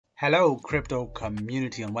Hello crypto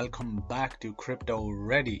community and welcome back to Crypto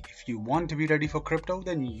Ready. If you want to be ready for crypto,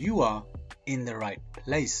 then you are in the right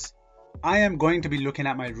place. I am going to be looking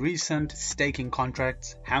at my recent staking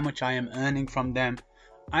contracts, how much I am earning from them.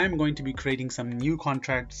 I am going to be creating some new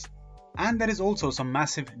contracts, and there is also some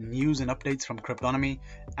massive news and updates from Cryptonomy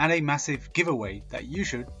and a massive giveaway that you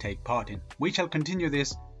should take part in. We shall continue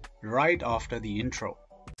this right after the intro.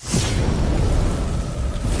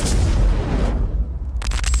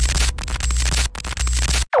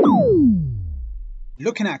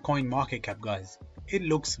 Looking at coin market cap, guys, it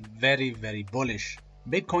looks very bullish.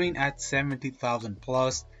 Bitcoin at 70,000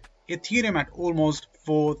 plus, Ethereum at almost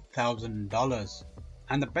 $4,000.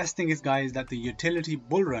 And the best thing is, guys, that the utility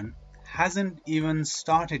bull run hasn't even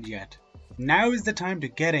started yet. Now is the time to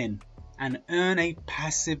get in and earn a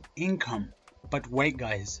passive income. But wait,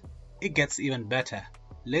 guys, it gets even better.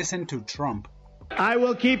 Listen to Trump. I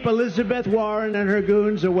will keep Elizabeth Warren and her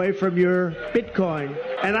goons away from your Bitcoin,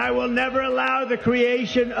 and I will never allow the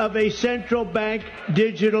creation of a central bank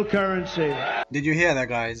digital currency. Did you hear that,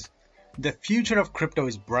 guys? The future of crypto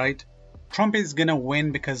is bright. Trump is gonna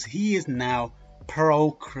win because he is now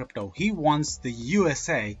pro-crypto. He wants the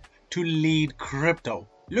USA to lead crypto.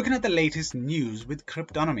 Looking at the latest news with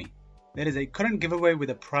Cryptonomy, there is a current giveaway with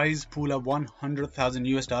a prize pool of 100,000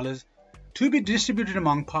 US dollars to be distributed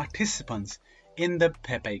among participants in the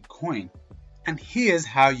Pepe coin. And here's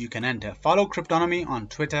how you can enter. Follow Cryptonomy on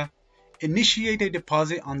Twitter, initiate a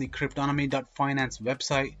deposit on the cryptonomy.finance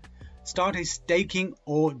website, start a staking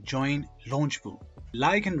or join Launchpool.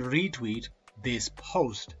 Like and retweet this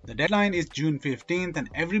post. The deadline is June 15th and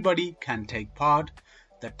everybody can take part.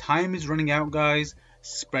 The time is running out, guys.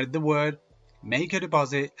 Spread the word, make a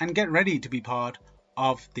deposit and get ready to be part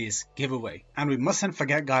of this giveaway. And we mustn't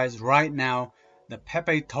forget, guys, right now the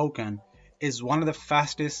Pepe token is one of the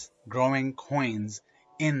fastest growing coins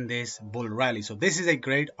in this bull rally. So this is a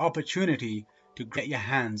great opportunity to get your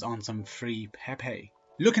hands on some free Pepe.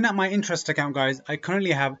 Looking at my interest account, guys, I currently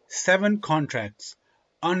have 7 contracts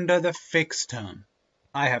under the fixed term.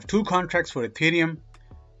 I have 2 contracts for Ethereum,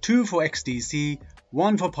 2 for XDC,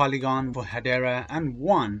 1 for Polygon for Hedera, and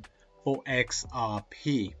 1 for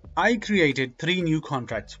XRP. I created 3 new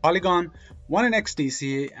contracts, Polygon, 1 in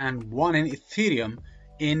XDC, and 1 in Ethereum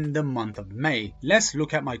in the month of May. Let's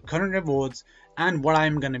look at my current rewards and what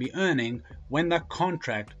I'm going to be earning when the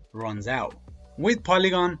contract runs out. With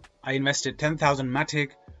Polygon, I invested 10,000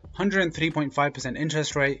 Matic, 103.5%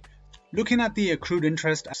 interest rate. Looking at the accrued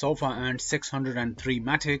interest, I so far earned 603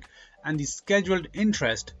 Matic, and the scheduled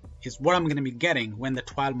interest is what I'm going to be getting when the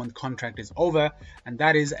 12-month contract is over, and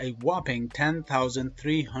that is a whopping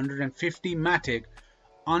 10,350 Matic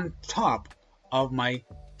on top of my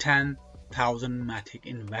 10,000 Matic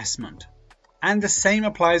investment. And the same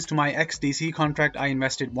applies to my XDC contract. I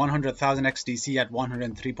invested 100,000 XDC at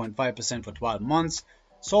 103.5% for 12 months.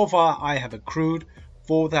 So far I have accrued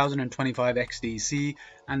 4,025 XDC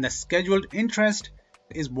and the scheduled interest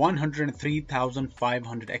is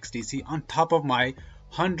 103,500 XDC on top of my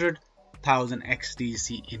 100,000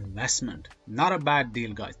 XDC investment. Not a bad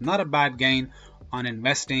deal, guys. Not a bad gain on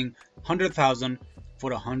investing 100,000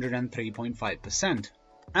 for 103.5%.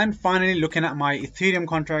 And finally, looking at my Ethereum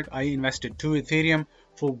contract, I invested 2 Ethereum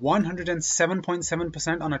for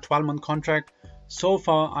 107.7% on a 12-month contract. So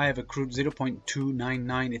far, I have accrued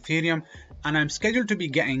 0.299 Ethereum and I'm scheduled to be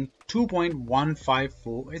getting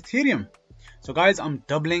 2.154 Ethereum. So guys, I'm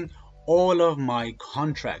doubling all of my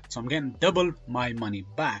contracts. So I'm getting double my money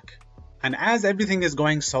back. And as everything is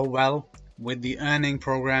going so well with the earning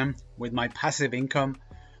program, with my passive income,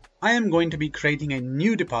 I am going to be creating a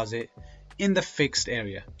new deposit in the fixed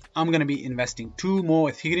area. I'm going to be investing 2 more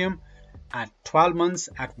Ethereum at 12 months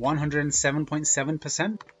at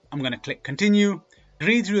 107.7%. I'm going to click continue,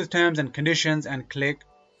 read through the terms and conditions and click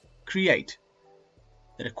create.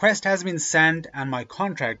 The request has been sent and my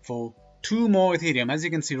contract for 2 more Ethereum, as you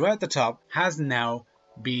can see right at the top, has now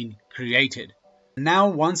been created. Now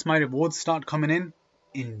once my rewards start coming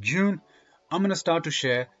in June, I'm going to start to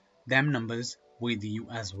share them numbers with you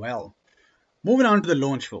as well. Moving on to the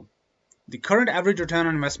Launchpool. The current average return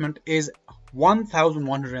on investment is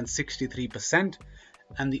 1,163%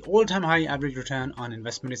 and the all-time high average return on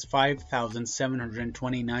investment is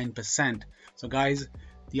 5,729%. So guys,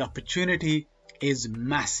 the opportunity is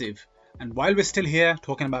massive. And while we're still here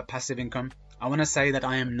talking about passive income, I want to say that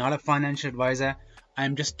I am not a financial advisor. I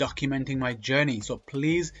am just documenting my journey. So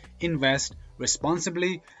please invest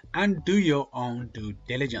responsibly and do your own due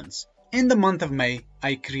diligence. In the month of May,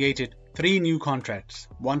 I created 3 new contracts,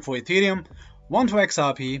 1 for Ethereum, 1 for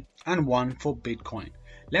XRP, and 1 for Bitcoin.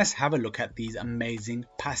 Let's have a look at these amazing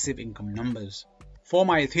passive income numbers. For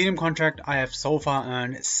my Ethereum contract, I have so far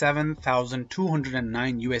earned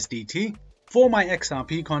 7,209 USDT. For my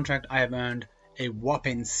XRP contract, I have earned a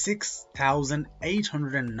whopping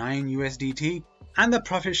 6,809 USDT. And the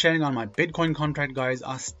profit sharing on my Bitcoin contract, guys,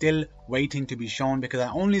 are still waiting to be shown because I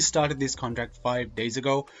only started this contract 5 days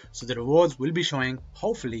ago. So the rewards will be showing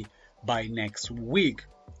hopefully by next week.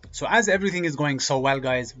 So as everything is going so well,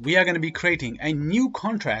 guys, we are going to be creating a new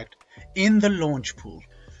contract in the launch pool.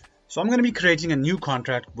 So I'm going to be creating a new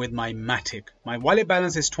contract with my Matic. My wallet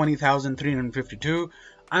balance is 20,352.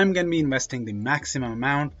 I'm going to be investing the maximum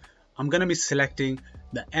amount. I'm going to be selecting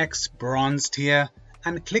the X bronze tier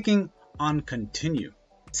and clicking on continue.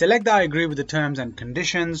 Select that I agree with the terms and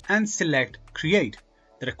conditions and select create.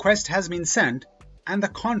 The request has been sent and the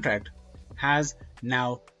contract has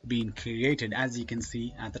now been created, as you can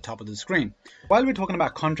see at the top of the screen. While we're talking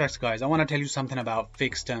about contracts, guys, I want to tell you something about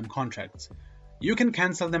fixed term contracts. You can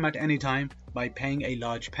cancel them at any time by paying a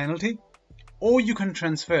large penalty, or you can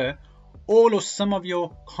transfer all or some of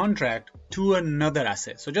your contract to another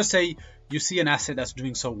asset. So just say you see an asset that's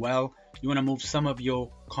doing so well, you want to move some of your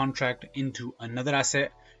contract into another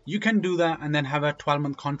asset. You can do that and then have a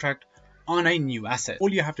 12-month contract on a new asset.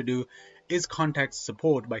 All you have to do is contact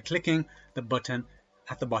support by clicking the button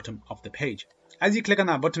at the bottom of the page. As you click on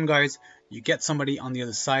that button, guys, you get somebody on the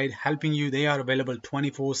other side helping you. They are available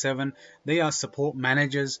 24/7. They are support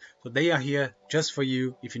managers, so they are here just for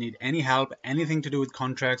you. If you need any help, anything to do with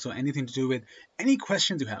contracts or anything to do with any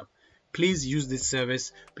questions you have, please use this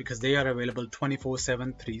service because they are available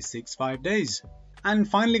 24/7, 365 days. And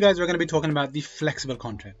finally, guys, we're going to be talking about the flexible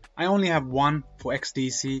contract. I only have one for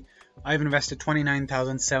XDC. I've invested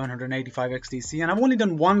 29,785 XDC and I've only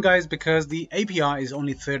done one, guys, because the APR is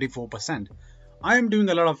only 34%. I am doing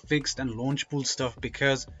a lot of fixed and launch pool stuff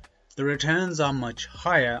because the returns are much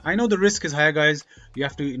higher. I know the risk is higher, guys. You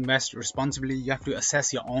have to invest responsibly. You have to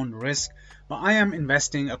assess your own risk, but I am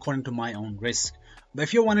investing according to my own risk. But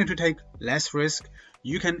if you're wanting to take less risk,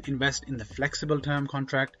 you can invest in the flexible term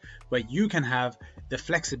contract where you can have the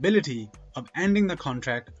flexibility of ending the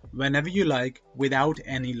contract whenever you like without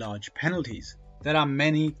any large penalties. There are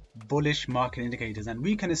many bullish market indicators and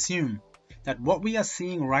we can assume that what we are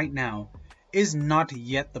seeing right now is not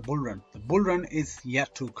yet the bull run. The bull run is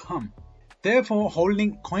yet to come. Therefore,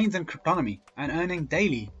 holding coins and Cryptonomy and earning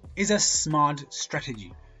daily is a smart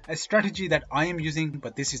strategy. A strategy that I am using,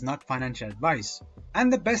 but this is not financial advice.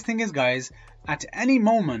 And the best thing is, guys, at any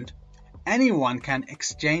moment, anyone can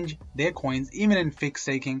exchange their coins, even in fixed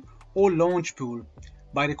staking or launch pool,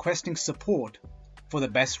 by requesting support for the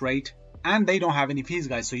best rate. And they don't have any fees,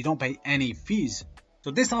 guys, so you don't pay any fees. So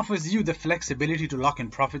this offers you the flexibility to lock in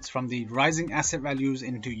profits from the rising asset values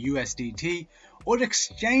into USDT or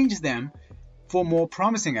exchange them for more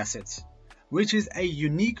promising assets, which is a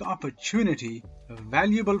unique opportunity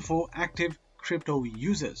valuable for active crypto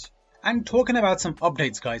users. And talking about some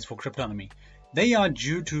updates, guys, for Cryptonomy, they are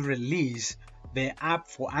due to release their app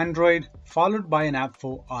for Android followed by an app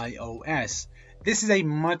for iOS. This is a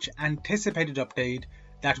much anticipated update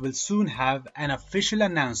that will soon have an official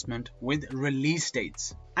announcement with release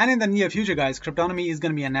dates. And in the near future, guys, Cryptonomy is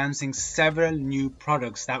going to be announcing several new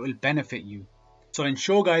products that will benefit you. So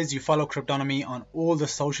ensure, guys, you follow Cryptonomy on all the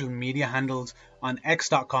social media handles on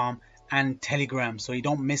x.com and Telegram so you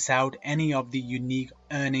don't miss out any of the unique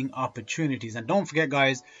earning opportunities. And don't forget,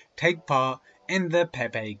 guys, take part in the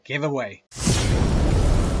Pepe giveaway.